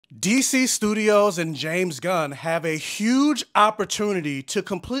DC Studios and James Gunn have a huge opportunity to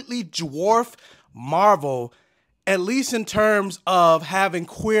completely dwarf Marvel, at least in terms of having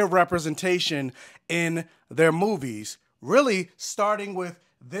queer representation in their movies. Really, starting with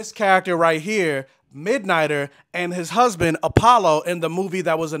this character right here, Midnighter, and his husband, Apollo, in the movie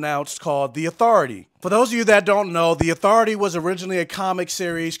that was announced called The Authority. For those of you that don't know, The Authority was originally a comic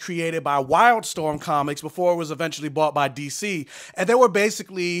series created by Wildstorm Comics before it was eventually bought by DC. And they were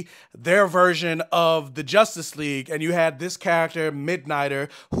basically their version of the Justice League. And you had this character, Midnighter,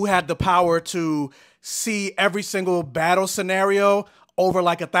 who had the power to see every single battle scenario over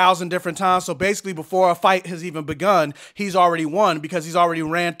like 1,000 different times. So basically before a fight has even begun, he's already won because he's already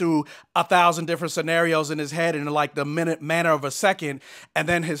ran through 1,000 different scenarios in his head in like the manner of a second. And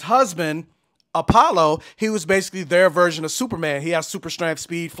then his husband, Apollo, he was basically their version of Superman. He has super strength,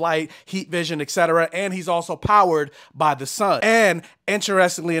 speed, flight, heat vision, etc. And he's also powered by the sun. And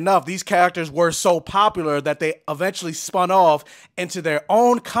interestingly enough, these characters were so popular that they eventually spun off into their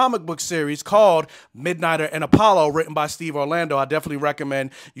own comic book series called Midnighter and Apollo, written by Steve Orlando. I definitely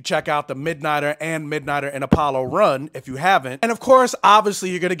recommend you check out the Midnighter and Apollo run if you haven't. And of course, obviously,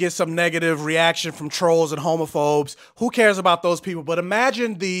 you're going to get some negative reaction from trolls and homophobes. Who cares about those people? But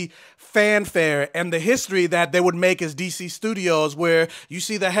imagine the fanfare and the history that they would make as DC Studios, where you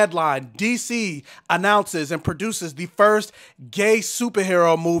see the headline, DC announces and produces the first gay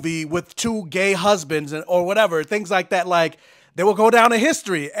superhero movie with 2 gay husbands or whatever, things like that. Like, they will go down in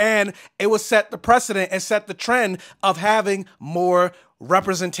history, and it will set the precedent and set the trend of having more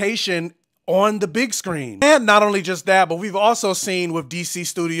representation on the big screen. And not only just that, but we've also seen with DC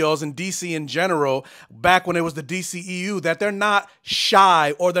Studios and DC in general, back when it was the DCEU, that they're not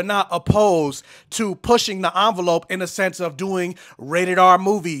shy or they're not opposed to pushing the envelope in a sense of doing rated R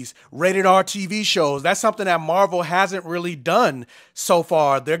movies, rated R TV shows. That's something that Marvel hasn't really done so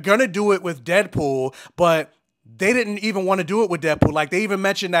far. They're gonna do it with Deadpool, but they didn't even want to do it with Deadpool. Like, they even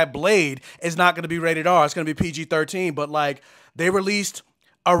mentioned that Blade is not going to be rated R. It's going to be PG-13, but like, they released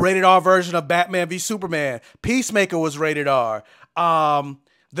a rated R version of Batman v Superman. Peacemaker was rated R.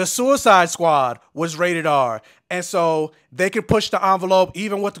 The Suicide Squad was rated R. And so they could push the envelope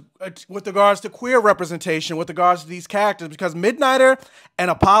even with regards to queer representation, with regards to these characters, because Midnighter and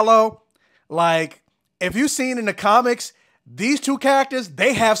Apollo, like, if you've seen in the comics, these 2 characters,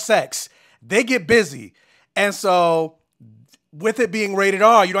 they have sex. They get busy. And so with it being rated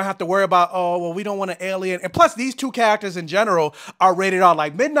R, you don't have to worry about, oh, well, we don't want to alien. And plus, these 2 characters in general are rated R.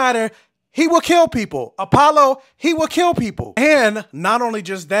 Like, Midnighter, he will kill people. Apollo, he will kill people. And not only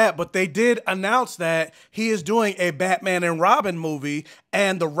just that, but they did announce that he is doing a Batman and Robin movie,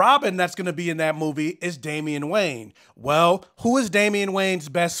 and the Robin that's going to be in that movie is Damian Wayne. Well, who is Damian Wayne's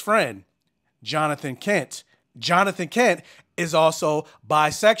best friend? Jonathan Kent. Jonathan Kent is also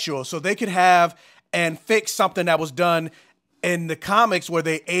bisexual. So they could have and fix something that was done in the comics where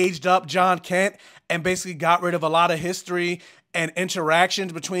they aged up John Kent and basically got rid of a lot of history and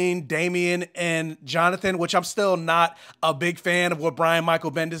interactions between Damian and Jonathan, which I'm still not a big fan of what Brian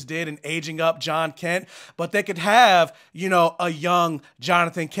Michael Bendis did in aging up John Kent. But they could have, you know, a young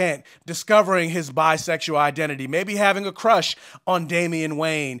Jonathan Kent discovering his bisexual identity, maybe having a crush on Damian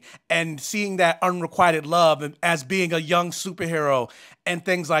Wayne and seeing that unrequited love as being a young superhero and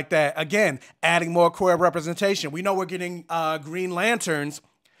things like that. Again, adding more queer representation. We know we're getting Green Lanterns.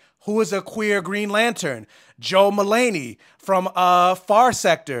 Who is a queer Green Lantern? Joe Mulaney from Far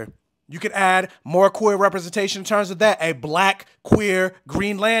Sector. You could add more queer representation in terms of that. A black queer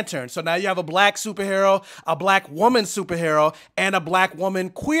Green Lantern. So now you have a black superhero, a black woman superhero, and a black woman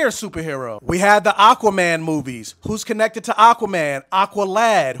queer superhero. We had the Aquaman movies. Who's connected to Aquaman?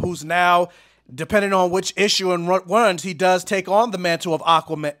 Aqualad, who's now, depending on which issue and runs, he does take on the mantle of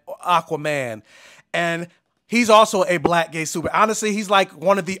Aquaman. And he's also a black gay super. Honestly, he's like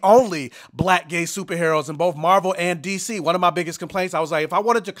one of the only black gay superheroes in both Marvel and DC. One of my biggest complaints, I was like, if I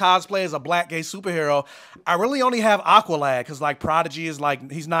wanted to cosplay as a black gay superhero, I really only have Aqualad, because like Prodigy is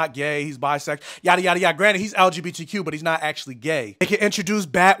like, he's not gay, he's bisexual, yada, yada, yada. Granted, he's LGBTQ, but he's not actually gay. They can introduce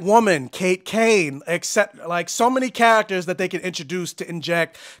Batwoman, Kate Kane, except like so many characters that they can introduce to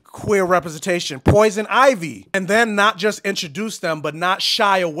inject queer representation. Poison Ivy. And then not just introduce them, but not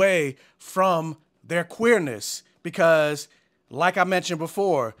shy away from their queerness, because like I mentioned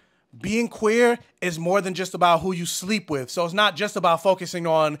before, being queer is more than just about who you sleep with. So it's not just about focusing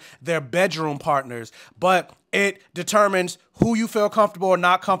on their bedroom partners, but it determines who you feel comfortable or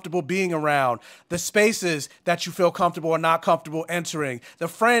not comfortable being around, the spaces that you feel comfortable or not comfortable entering, the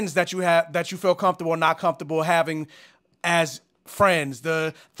friends that you have that you feel comfortable or not comfortable having as friends,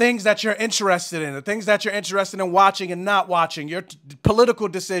 the things that you're interested in, the things that you're interested in watching and not watching, your political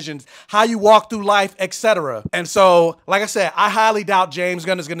decisions, how you walk through life, etc. And so, like I said, I highly doubt James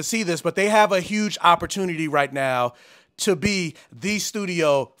Gunn is going to see this, but they have a huge opportunity right now to be the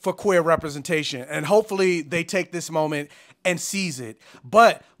studio for queer representation. And hopefully they take this moment and seize it.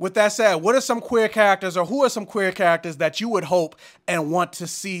 But with that said, what are some queer characters, or who are some queer characters that you would hope and want to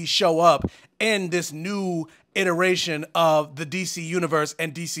see show up in this new iteration of the DC Universe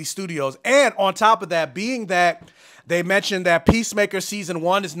and DC Studios? And on top of that, being that they mentioned that Peacemaker Season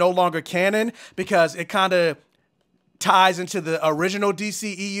 1 is no longer canon because it kind of ties into the original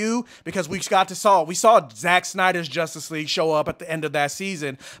DCEU, because we saw Zack Snyder's Justice League show up at the end of that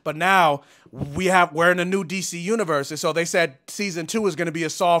season, but now we're in a new DC universe, and so they said Season 2 is going to be a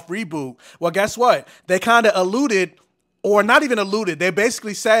soft reboot. Well, guess what? They kind of alluded, or not even alluded, they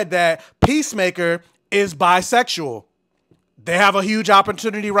basically said that Peacemaker is bisexual. They have a huge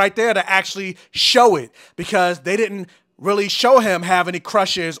opportunity right there to actually show it, because they didn't really show him have any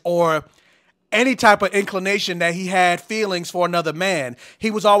crushes or any type of inclination that he had feelings for another man.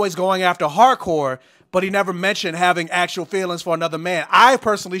 He was always going after hardcore, but he never mentioned having actual feelings for another man. I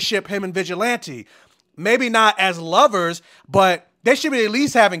personally ship him and Vigilante. Maybe not as lovers, but they should be at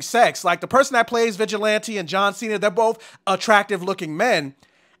least having sex. Like the person that plays Vigilante and John Cena, they're both attractive looking men.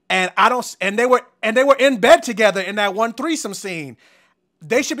 And they were in bed together in that one threesome scene.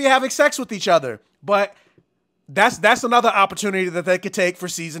 They should be having sex with each other. But that's another opportunity that they could take for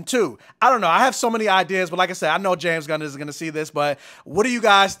Season 2. I don't know. I have so many ideas, but like I said, I know James Gunn is going to see this. But what do you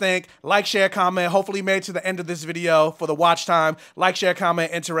guys think? Like, share, comment. Hopefully you made it to the end of this video for the watch time. Like, share,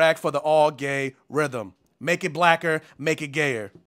 comment, interact for the all gay rhythm. Make it blacker, make it gayer.